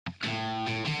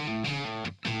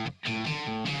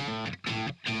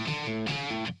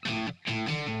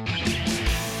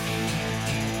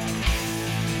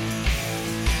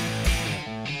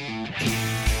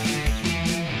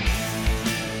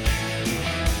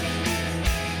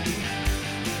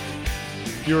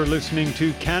You're listening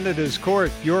to Canada's Court,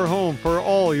 your home for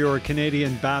all your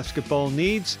Canadian basketball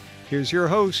needs. Here's your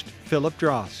host, Philip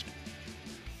Drost.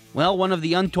 Well, one of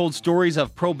the untold stories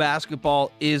of pro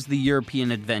basketball is the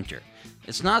European adventure.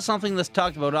 It's not something that's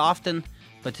talked about often,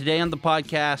 but today on the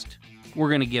podcast, we're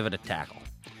going to give it a tackle.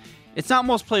 It's not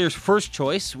most players' first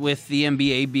choice, with the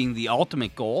NBA being the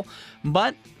ultimate goal,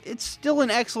 but it's still an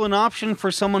excellent option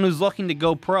for someone who's looking to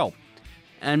go pro.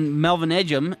 And Melvin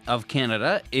Ejim of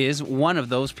Canada is one of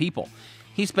those people.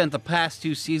 He spent the past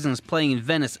 2 seasons playing in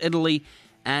Venice, Italy,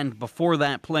 and before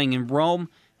that playing in Rome,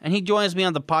 and he joins me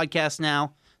on the podcast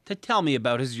now to tell me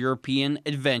about his European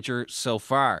adventure so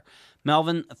far.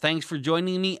 Melvin, thanks for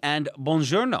joining me, and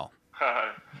buongiorno.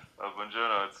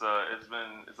 Buongiorno. It's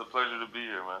a pleasure to be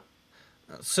here, man.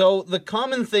 So the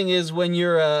common thing is when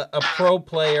you're a pro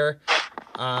player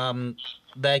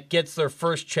that gets their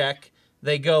first check,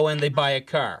 they go and they buy a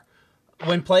car.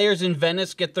 When players in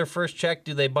Venice get their first check,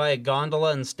 do they buy a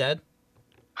gondola instead?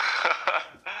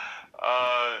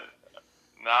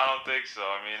 No, I don't think so.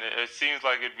 I mean, it seems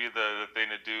like it'd be the thing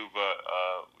to do, but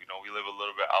we live a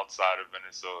little bit outside of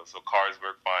Venice, so cars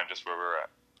work fine just where we're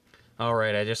at. All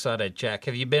right, I just thought I'd check.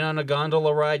 Have you been on a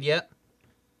gondola ride yet?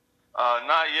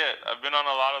 Not yet. I've been on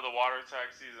a lot of the water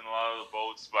taxis and a lot of the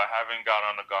boats, but I haven't got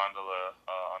on the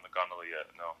gondola yet.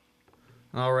 No.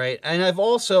 All right, and I've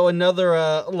also another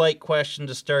light question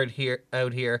to start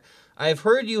out here. I've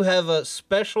heard you have a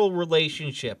special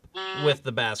relationship with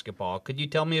the basketball. Could you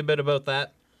tell me a bit about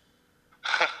that?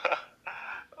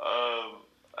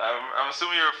 I'm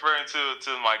assuming you're referring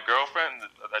to my girlfriend.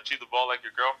 That cheat the ball like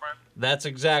your girlfriend. That's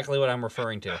exactly what I'm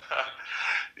referring to.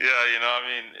 Yeah,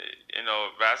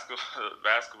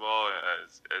 basketball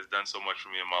has done so much for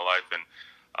me in my life, and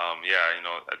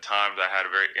at times I had a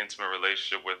very intimate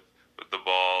relationship with the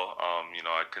ball.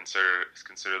 I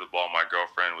consider the ball my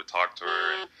girlfriend. Would talk to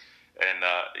her, and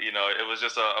it was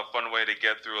just a fun way to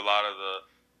get through a lot of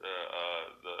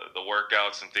the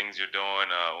workouts and things you're doing.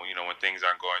 When things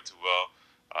aren't going too well,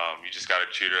 you just got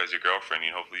to treat her as your girlfriend.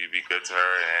 Hopefully you be good to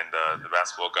her, and the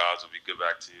basketball gods will be good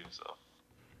back to you. So.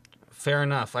 Fair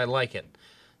enough. I like it.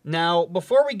 Now,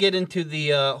 before we get into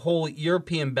the whole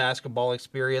European basketball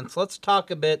experience, let's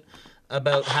talk a bit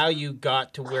about how you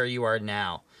got to where you are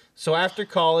now. So after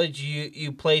college,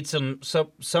 you played some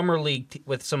summer league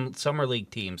with some summer league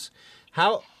teams.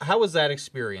 How was that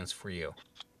experience for you?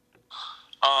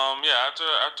 After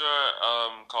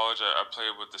college, I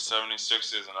played with the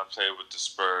 76ers and I played with the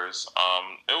Spurs.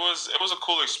 It was a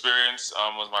cool experience.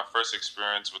 It was my first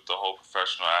experience with the whole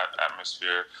professional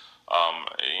atmosphere.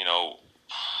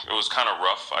 It was kind of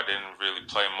rough. I didn't really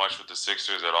play much with the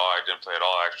Sixers at all. I didn't play at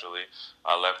all, actually.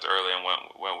 I left early and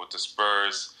went with the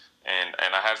Spurs. And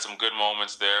I had some good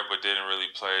moments there, but didn't really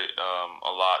play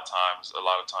a lot of times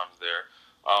there.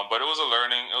 But it was a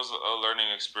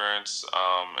learning experience,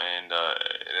 and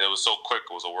it was so quick.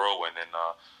 It was a whirlwind, and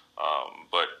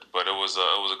but it was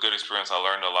a good experience. I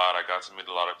learned a lot. I got to meet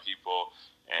a lot of people,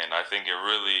 and I think it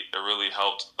really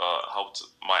helped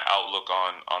my outlook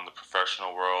on the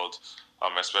professional world,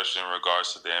 especially in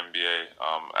regards to the NBA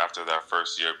after that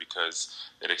first year, because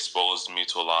it exposed me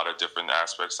to a lot of different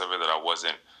aspects of it that I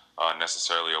wasn't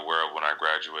necessarily aware of when I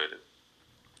graduated.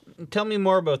 Tell me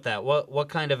more about that. What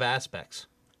kind of aspects?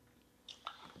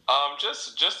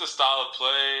 Just the style of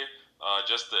play,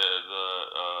 just the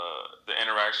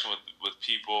interaction with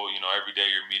people. Every day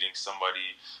you're meeting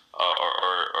somebody,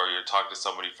 or you're talking to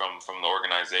somebody from the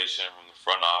organization, from the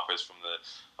front office, from the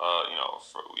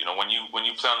when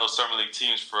you play on those summer league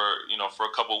teams for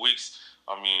a couple of weeks.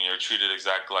 I mean, you're treated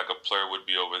exactly like a player would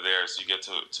be over there. So you get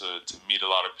to meet a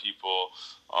lot of people,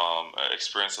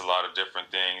 experience a lot of different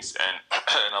things, and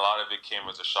and a lot of it came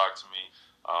as a shock to me,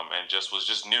 and was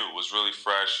just new. It was really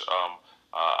fresh.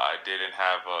 I didn't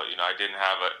have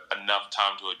enough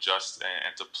time to adjust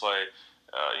and to play.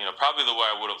 Probably the way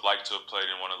I would have liked to have played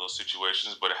in one of those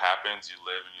situations, but it happens. You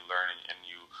live and you learn, and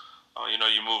you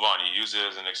move on. You use it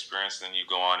as an experience, and then you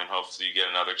go on, and hopefully you get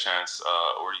another chance,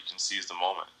 or you can seize the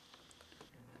moment.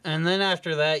 And then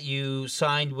after that, you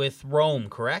signed with Rome,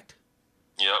 correct?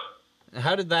 Yep.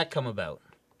 How did that come about?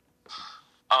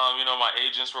 My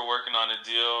agents were working on a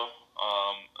deal.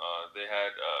 They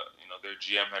had, their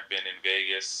GM had been in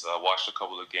Vegas, watched a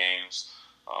couple of games,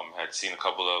 had seen a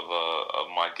couple of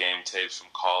my game tapes from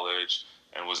college,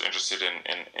 and was interested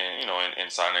in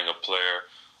signing a player.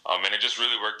 And it just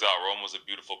really worked out. Rome was a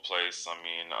beautiful place. I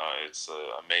mean, it's an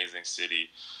amazing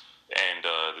city, and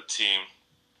the team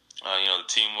the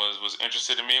team was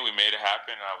interested in me. We made it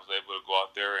happen, and I was able to go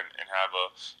out there and have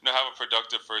a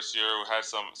productive first year. We had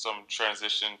some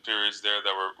transition periods there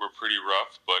that were pretty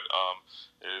rough, but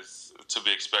is to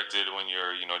be expected when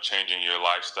you're changing your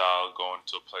lifestyle, going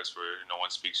to a place where no one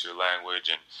speaks your language,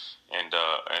 and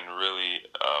really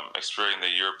experiencing the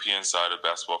European side of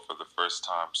basketball for the first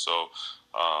time. So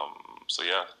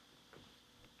yeah.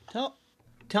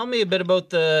 Tell me a bit about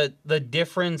the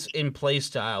difference in play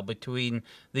style between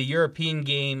the European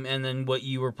game and then what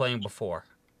you were playing before.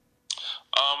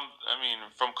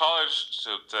 From college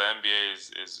to NBA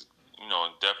is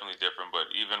definitely different, but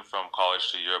even from college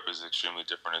to Europe is extremely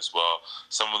different as well.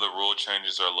 Some of the rule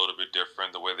changes are a little bit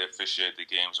different. The way they officiate the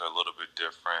games are a little bit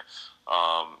different.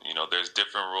 There's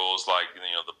different rules, like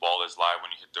the ball is live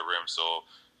when you hit the rim, so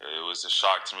it was a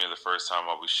shock to me the first time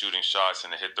I was shooting shots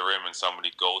and it hit the rim and somebody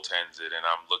goaltends it, and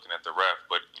I'm looking at the ref,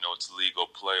 but it's legal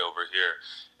play over here,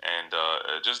 and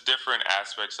just different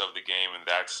aspects of the game in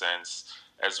that sense,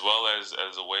 as well as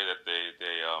the way that they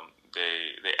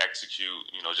execute,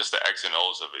 just the X and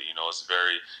O's of it. It's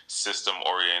very system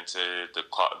oriented. The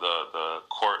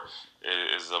court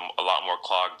is a lot more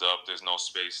clogged up. There's no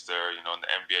space there. In the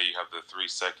NBA, you have the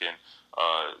 3-second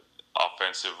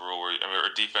offensive rule or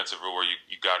defensive rule where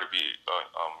you got to be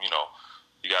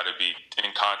you got to be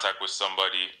in contact with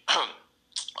somebody.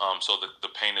 So the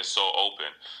paint is so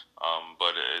open.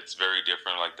 But it's very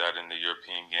different like that in the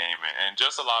European game, and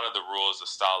just a lot of the rules, the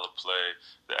style of play,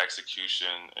 the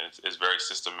execution is very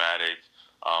systematic.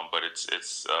 But it's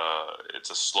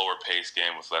a slower paced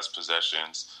game with less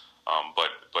possessions.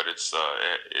 But it's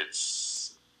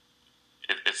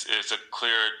a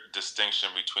clear distinction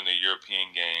between the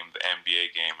European game, the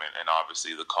NBA game, and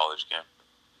obviously the college game.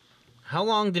 How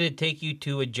long did it take you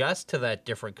to adjust to that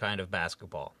different kind of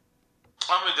basketball?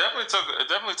 It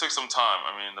definitely took some time.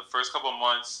 The first couple of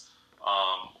months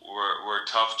were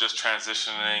tough, just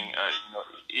transitioning.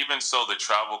 Even so, the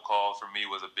travel call for me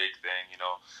was a big thing.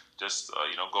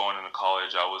 Going into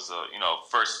college, I was a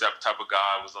first step type of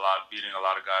guy. I was beating a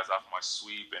lot of guys off my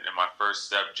sweep and in my first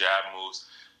step jab moves,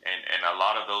 and a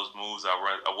lot of those moves I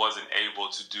wasn't able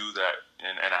to do that,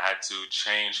 and I had to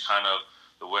change kind of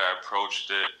the way I approached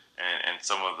it and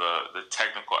some of the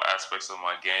technical aspects of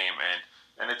my game.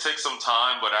 And it takes some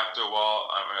time, but after a while,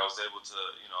 I was able to,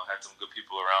 had some good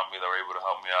people around me that were able to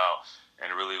help me out,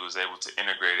 and really was able to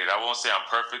integrate it. I won't say I'm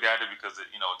perfect at it because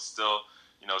it's still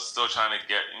trying to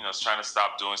get, trying to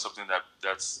stop doing something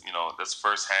that's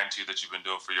firsthand to you that you've been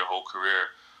doing for your whole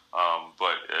career.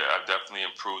 But I've definitely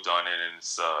improved on it, and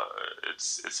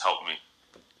it's helped me.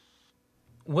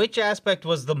 Which aspect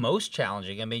was the most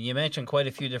challenging? You mentioned quite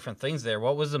a few different things there.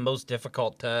 What was the most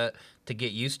difficult to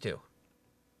get used to?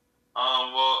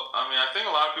 I think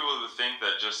a lot of people would think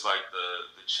that just like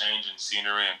the change in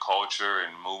scenery and culture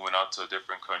and moving out to a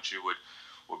different country would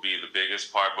be the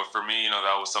biggest part. But for me,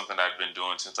 that was something I'd been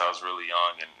doing since I was really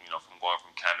young, and from going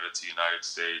from Canada to the United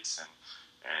States,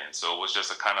 and so it was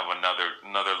just a kind of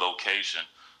another location.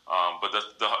 But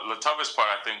the toughest part,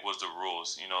 I think, was the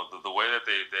rules. The way that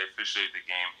they officiate the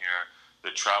game here.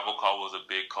 The travel call was a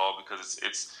big call because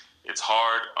it's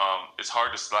hard. It's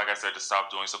hard to, like I said, to stop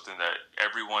doing something that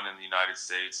everyone in the United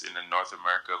States and in North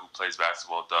America who plays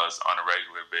basketball does on a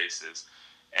regular basis,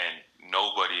 and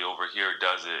nobody over here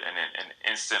does it. And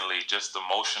instantly, just the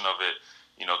motion of it,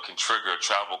 can trigger a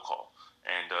travel call.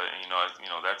 And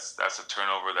that's a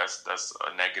turnover. That's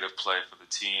a negative play for the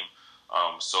team.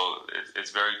 So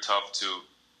it's very tough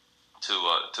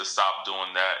to stop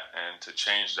doing that and to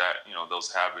change that. Those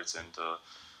habits and to.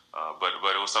 But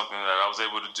it was something that I was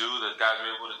able to do. That guys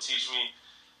were able to teach me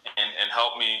and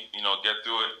help me, get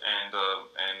through it,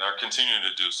 and are continuing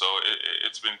to do so.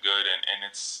 It's been good, and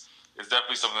it's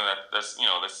definitely something that's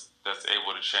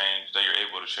able to change. That you're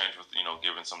able to change with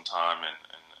given some time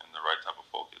and the right type of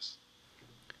focus.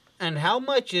 And how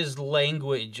much is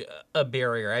language a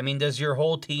barrier? Does your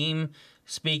whole team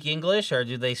speak English, or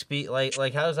do they speak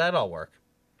like how does that all work?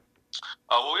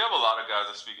 Well, we have a lot of guys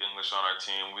that speak English on our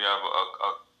team. We have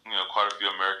quite a few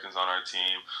Americans on our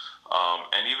team,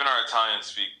 and even our Italians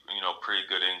speak pretty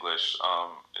good English.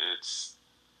 It's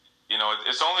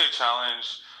only a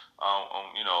challenge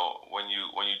when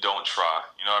you don't try.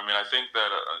 I think that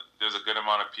there's a good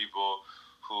amount of people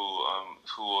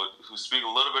who speak a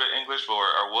little bit of English but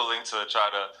are willing to try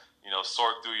to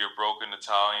sort through your broken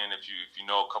Italian if you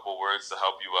know a couple words to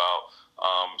help you out.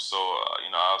 So I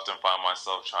often find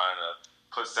myself trying to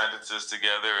put sentences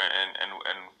together and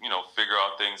figure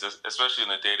out things, especially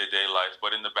in the day-to-day life.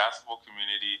 But in the basketball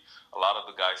community, a lot of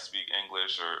the guys speak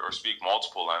English or speak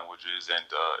multiple languages, and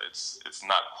it's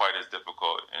not quite as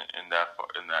difficult in that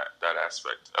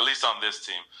aspect. At least on this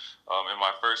team. In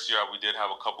my first year, we did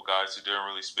have a couple guys who didn't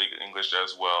really speak English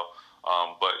as well.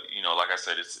 But like I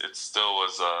said, it still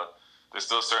was. There's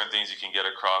still certain things you can get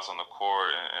across on the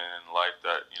court and in life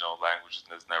that language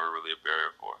is never really a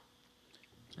barrier for.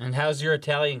 And how's your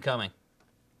Italian coming?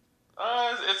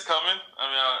 It's coming. I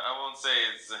mean, I won't say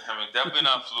it's. Definitely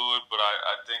not fluid, but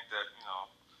I think that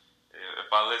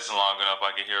if I listen long enough,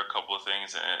 I can hear a couple of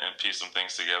things and piece some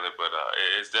things together. But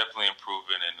it's definitely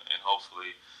improving, and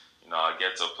hopefully, I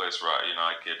get to a place where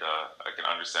I can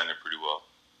understand it pretty well.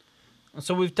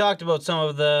 So we've talked about some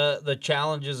of the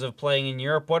challenges of playing in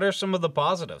Europe. What are some of the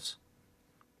positives?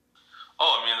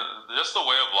 Oh, I mean, just the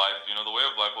way of life. The way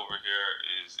of life over here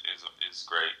is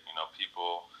great.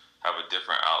 People have a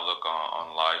different outlook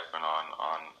on life and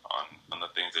on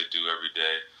the things they do every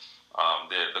day.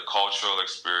 The cultural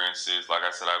experiences, like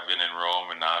I said, I've been in Rome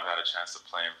and now I've had a chance to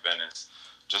play in Venice.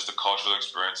 Just the cultural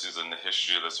experiences and the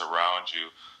history that's around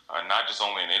you, not just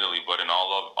only in Italy but in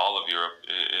all of Europe,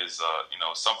 is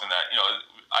something that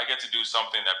I get to do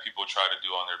something that people try to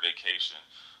do on their vacation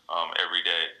every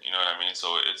day. You know what I mean?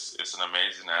 So it's an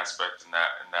amazing aspect in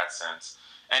that sense.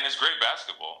 And it's great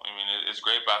basketball. I mean, it's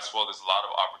great basketball. There's a lot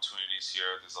of opportunities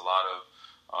here. There's a lot of,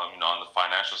 on the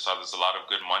financial side, there's a lot of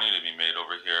good money to be made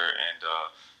over here. And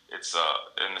it's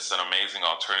an amazing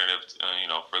alternative,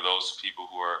 for those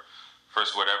people who are, for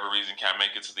whatever reason, can't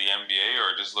make it to the NBA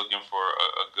or just looking for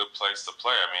a good place to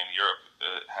play. I mean,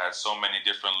 Europe has so many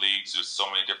different leagues. There's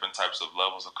so many different types of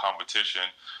levels of competition.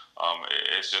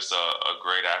 It's just a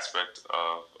great aspect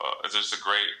of, it's just a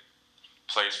great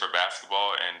place for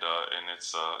basketball, and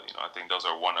it's I think those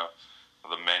are one of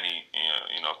the many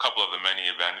a couple of the many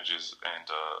advantages and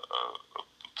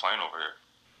playing over here.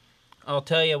 I'll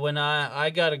tell you, when I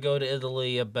got to go to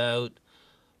Italy about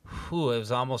it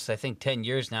was almost, I think, 10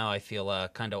 years now. I feel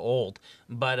kind of old,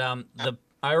 but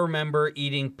I remember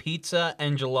eating pizza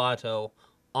and gelato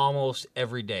almost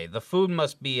every day. The food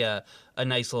must be a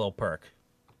nice little perk.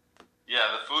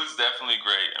 Yeah, the food's definitely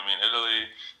great. I mean, Italy,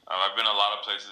 I've been a lot of places